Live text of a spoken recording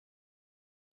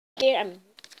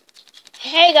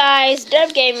Hey guys,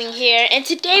 Dub Gaming here, and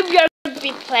today we are going to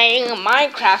be playing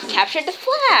Minecraft Capture the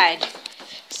Flag.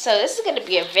 So this is going to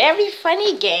be a very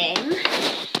funny game,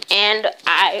 and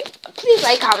please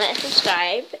like, comment, and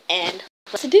subscribe, and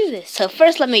let's do this. So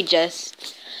first, let me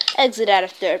just exit out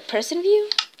of third-person view,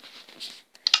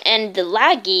 and the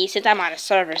laggy, since I'm on a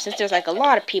server, since there's like a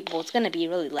lot of people, it's going to be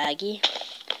really laggy,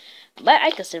 but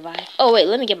I could survive. Oh wait,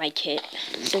 let me get my kit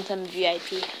since I'm a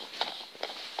VIP.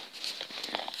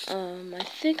 I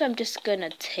think I'm just gonna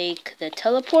take the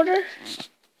teleporter.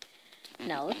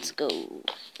 Now let's go.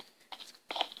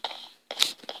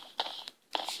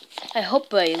 I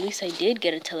hope at least I did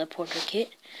get a teleporter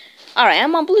kit. Alright,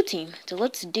 I'm on blue team, so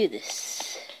let's do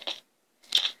this.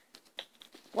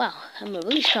 Wow, I'm a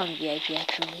really strong VIP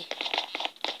actually.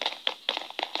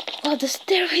 Wow, the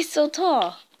stairway's so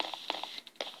tall.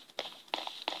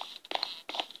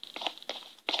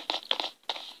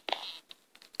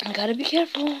 I gotta be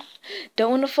careful.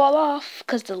 Don't want to fall off,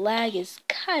 because the lag is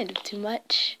kind of too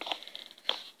much.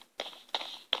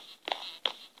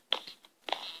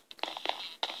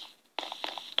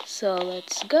 So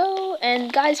let's go.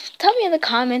 And guys, tell me in the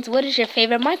comments, what is your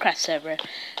favorite Minecraft server?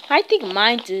 I think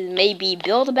mine is maybe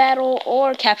Build a Battle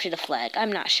or Capture the Flag.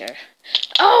 I'm not sure.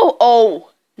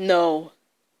 Oh, no.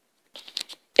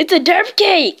 It's a derp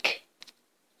cake.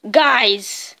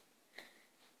 Guys.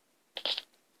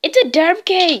 It's a derp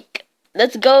cake.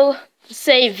 Let's go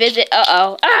say visit.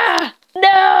 Uh-oh. Ah!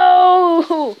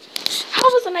 No! How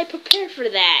wasn't I prepared for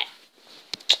that?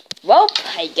 Well,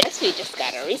 I guess we just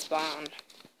gotta respawn.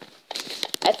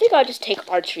 I think I'll just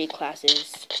take archery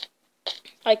classes.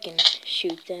 I can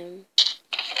shoot them.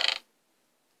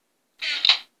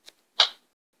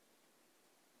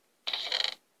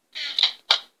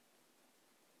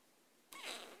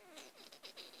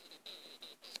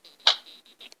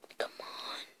 Come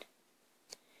on.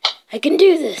 I can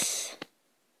do this.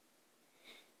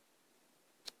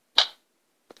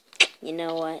 You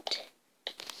know what?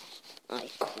 I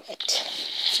quit.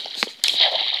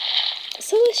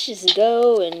 So let's just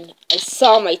go, and I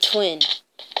saw my twin.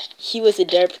 He was a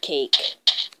derp cake.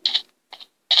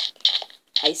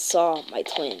 I saw my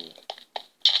twin.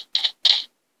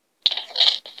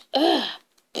 Ugh.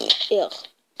 Ew.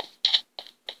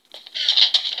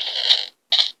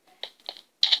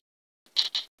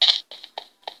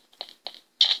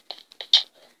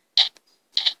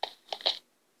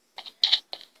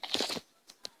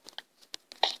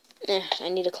 I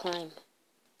need to climb.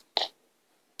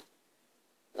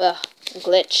 Ugh,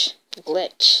 glitch.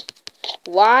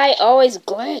 Why always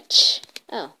glitch?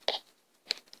 Oh.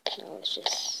 No, it's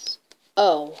just...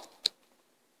 Oh.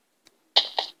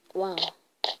 Wow.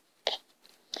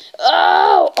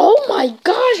 Oh my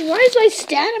gosh, why is my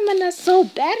stamina so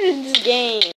bad in this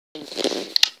game?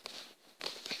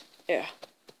 Yeah.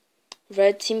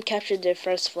 Red team captured their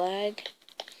first flag.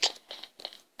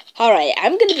 Alright,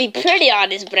 I'm gonna be pretty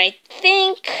honest, but I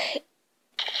think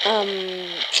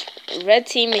red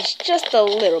team is just a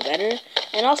little better.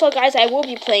 And also, guys, I will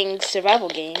be playing survival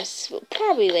games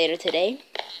probably later today,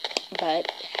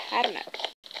 but I don't know.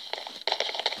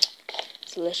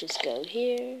 So let's just go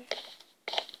here.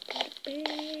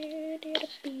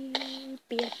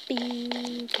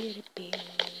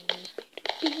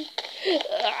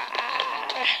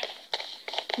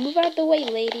 Move out the way,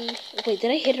 lady. Wait, did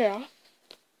I hit her off?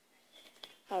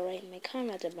 Alright, my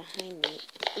comrades are behind me.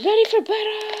 Ready for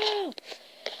battle!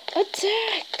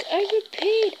 Attack! I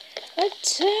repeat,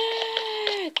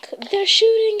 attack! They're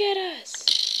shooting at us!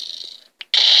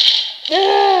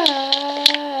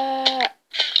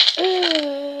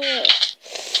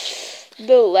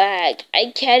 The lag.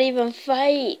 I can't even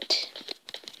fight.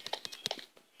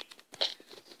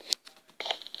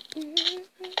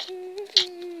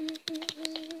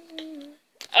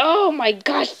 Oh my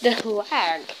gosh, the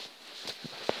lag.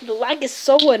 The lag is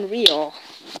so unreal.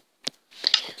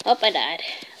 Oh, I died.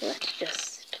 Let's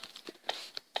just...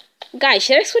 Guys,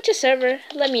 should I switch a server?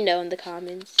 Let me know in the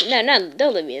comments. No,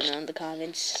 don't let me know in the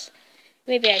comments.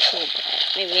 Maybe I should.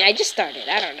 Maybe I just started.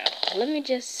 I don't know. Let me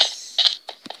just...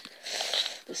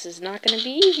 This is not gonna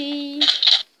be easy.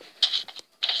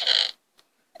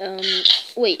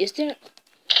 Wait, is there...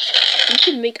 You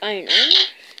can make iron armor?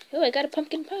 Oh, I got a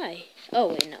pumpkin pie. Oh,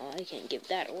 wait, no, I can't give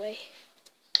that away.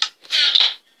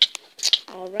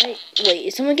 Alright. Wait,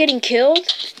 is someone getting killed?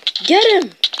 Get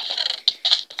him!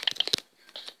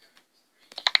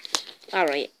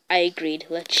 Alright, I agreed.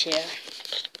 Let's share.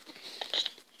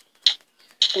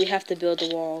 We have to build a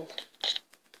wall.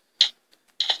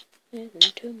 Red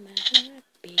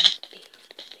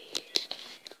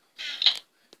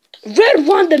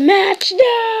won the match!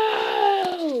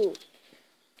 No!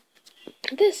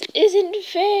 This isn't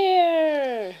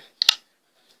fair.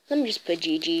 Let me just put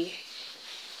GG.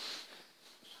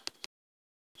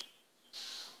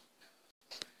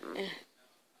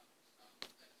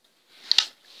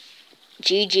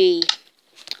 GG.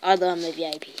 Although I'm a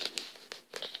VIP.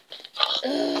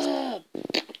 Ugh.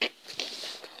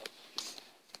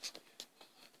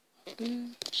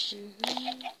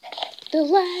 The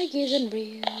lag isn't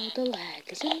real. The lag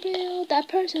isn't real. That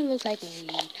person looks like me.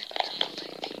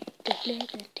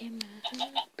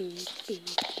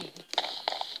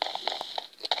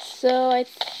 So I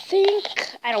think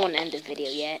I don't want to end the video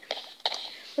yet.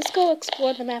 Let's go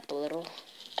explore the map a little.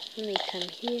 Let me come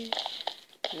here.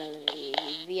 Let me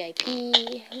VIP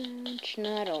lounge.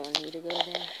 No, I don't want you to go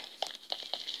there.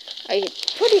 I'm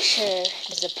pretty sure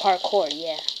there's a parkour,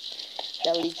 yeah,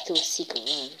 that leads to a secret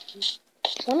room.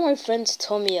 One of my friends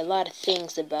told me a lot of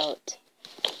things about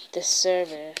the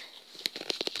server.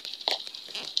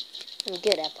 I'm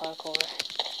good at parkour,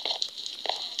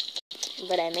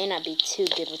 but I may not be too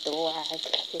good with the lag,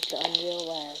 with the unreal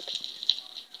lag.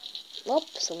 Well,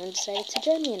 someone decided to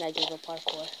join me and I gave a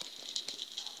parkour.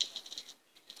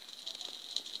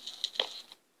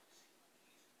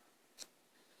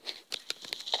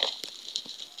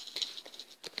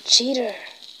 Cheater!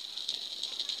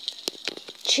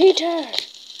 Cheater!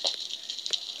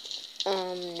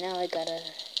 Now I gotta...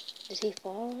 Did he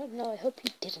fall? No, I hope he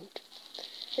didn't.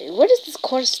 Wait, where does this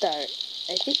course start?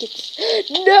 I think it's...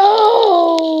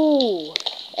 No!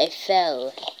 I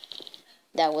fell.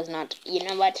 That was not... You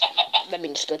know what? Let me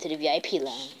just go to the VIP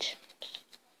lounge.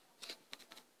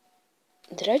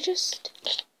 Did I just...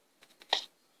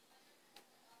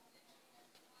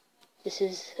 This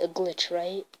is a glitch,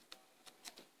 right?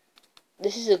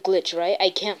 This is a glitch, right? I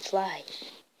can't fly.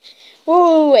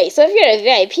 Wait, so if you're a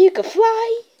VIP, you can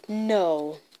fly?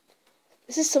 No.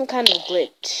 This is some kind of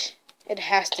glitch. It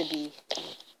has to be.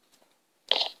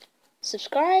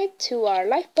 Subscribe to our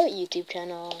Lifeboat YouTube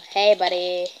channel. Hey,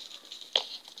 buddy.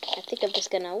 I think I'm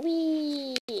just gonna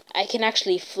wee. I can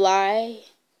actually fly.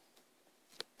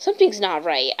 Something's not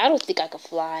right. I don't think I can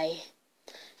fly.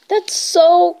 That's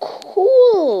so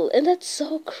cool. And that's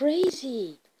so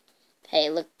crazy. Hey,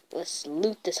 look. Let's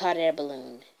loot this hot air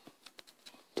balloon.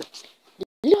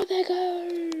 Loot that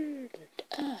guard.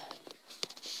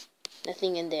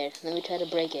 Nothing in there. Let me try to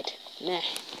break it. Nah.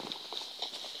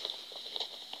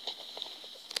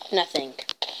 Nothing.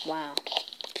 Wow.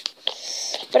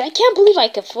 But I can't believe I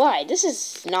can fly. This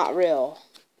is not real.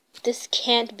 This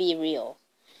can't be real.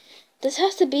 This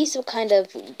has to be some kind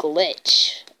of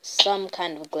glitch. Some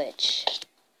kind of glitch.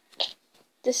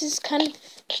 This is kind of...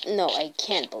 No, I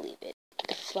can't believe it. I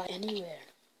could fly anywhere.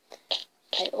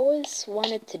 I always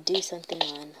wanted to do something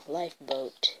on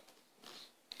Lifeboat.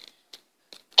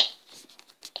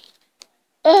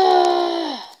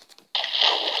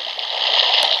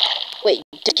 Wait,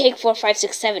 cake 4, 5,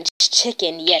 6, 7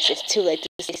 chicken. Yes, it's too late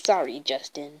to say sorry,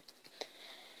 Justin.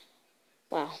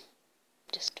 Wow.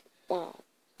 Wow.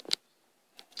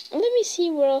 Let me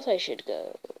see where else I should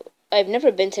go. I've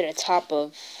never been to the top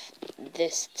of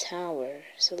this tower,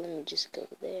 so let me just go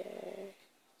there.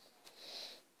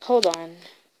 Hold on.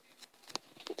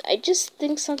 I just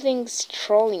think something's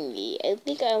trolling me. I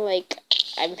think I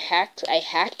hacked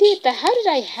it? But how did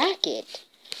I hack it?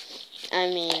 I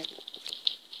mean,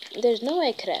 there's no way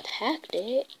I could have hacked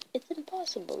it. It's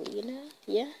impossible, you know?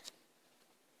 Yeah?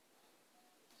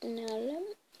 Now,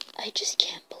 I just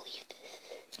can't believe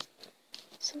this.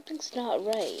 Something's not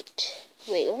right.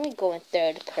 Wait, let me go in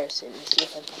third person and see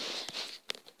if I'm...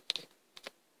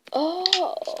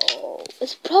 Oh,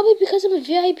 it's probably because I'm a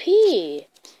VIP.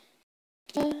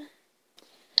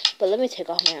 But let me take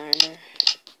off my armor.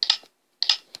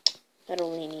 I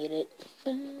don't really need it.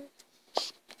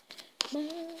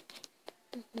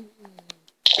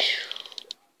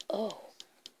 Oh.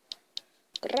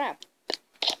 Crap.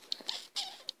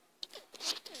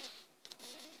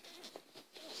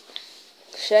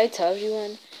 Should I tell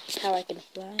everyone how I can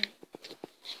fly?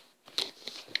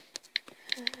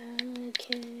 How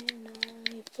can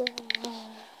I fly?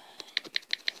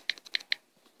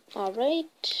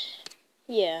 Alright.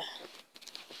 Yeah.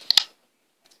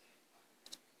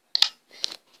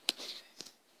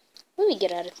 Let me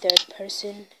get out of third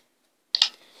person.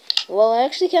 Well, I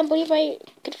actually can't believe I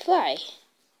could fly.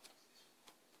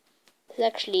 It's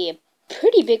actually a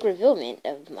pretty big revealment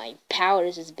of my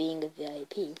powers as being a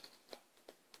VIP.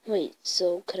 Wait,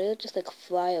 so could I just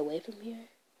fly away from here?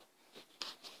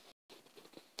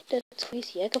 That's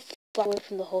crazy. I could fly away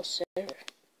from the whole server.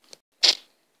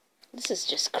 This is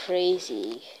just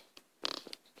crazy.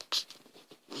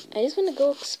 I just want to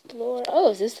go explore.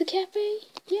 Oh, is this the cafe?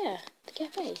 Yeah, the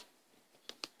cafe.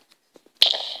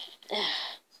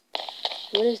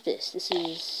 What is this? This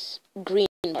is green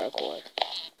parkour.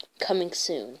 Coming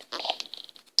soon.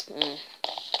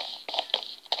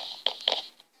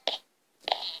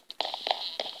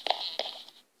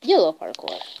 Yellow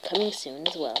parkour. Coming soon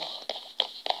as well.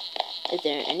 Is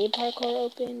there any parkour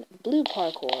open? Blue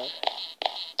parkour.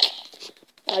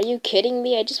 Are you kidding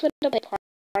me? I just went to play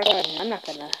parkour. I'm not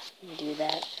gonna do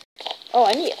that. Oh,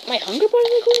 my hunger bars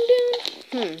are going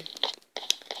down?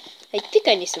 I think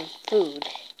I need some food.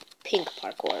 Pink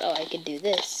parkour. Oh, I can do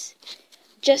this.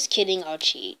 Just kidding, I'll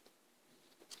cheat.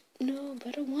 No, but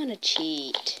I don't want to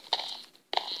cheat.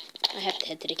 I have to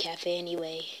head to the cafe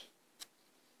anyway.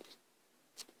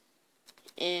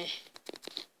 And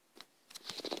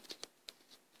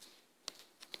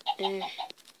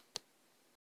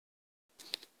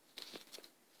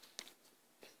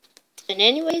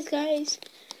anyways, guys,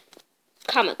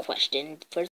 comment question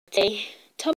for today.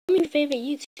 Tell me your favorite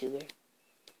YouTuber.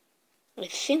 I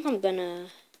think I'm gonna...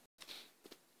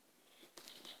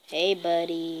 Hey,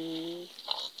 buddy.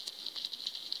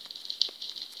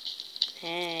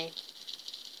 Hey.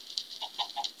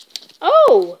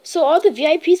 Oh, so all the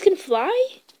VIPs can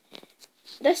fly?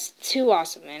 That's too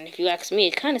awesome, man. If you ask me,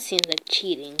 it kind of seems like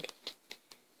cheating.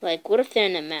 Like, what if they're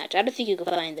in a match? I don't think you can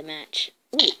fly in the match.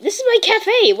 Wait, this is my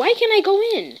cafe. Why can't I go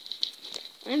in?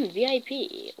 I'm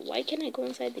VIP. Why can't I go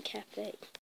inside the cafe?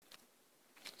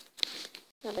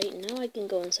 Alright, now I can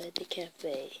go inside the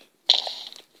cafe.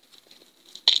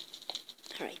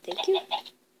 Alright, thank you.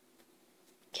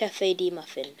 Cafe D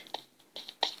muffin.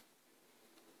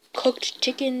 Cooked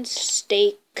chicken,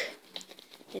 steak.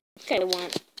 I think I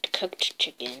want cooked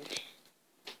chicken.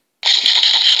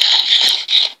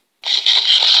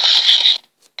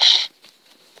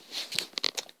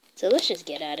 So let's just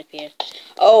get out of here.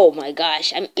 Oh my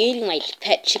gosh, I'm eating my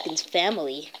pet chicken's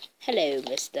family. Hello,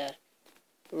 Mr.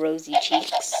 Rosy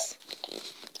Cheeks.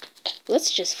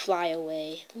 Let's just fly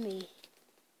away.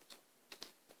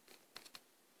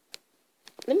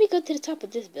 Let me go to the top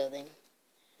of this building.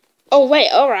 Oh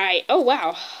wait, alright. Oh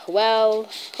wow. Well,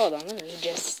 hold on, let me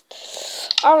just...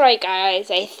 Alright guys,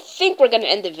 I think we're gonna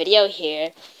end the video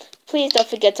here. Please don't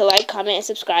forget to like, comment, and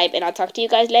subscribe, and I'll talk to you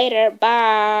guys later.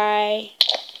 Bye!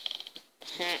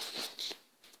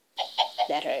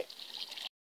 That hurt.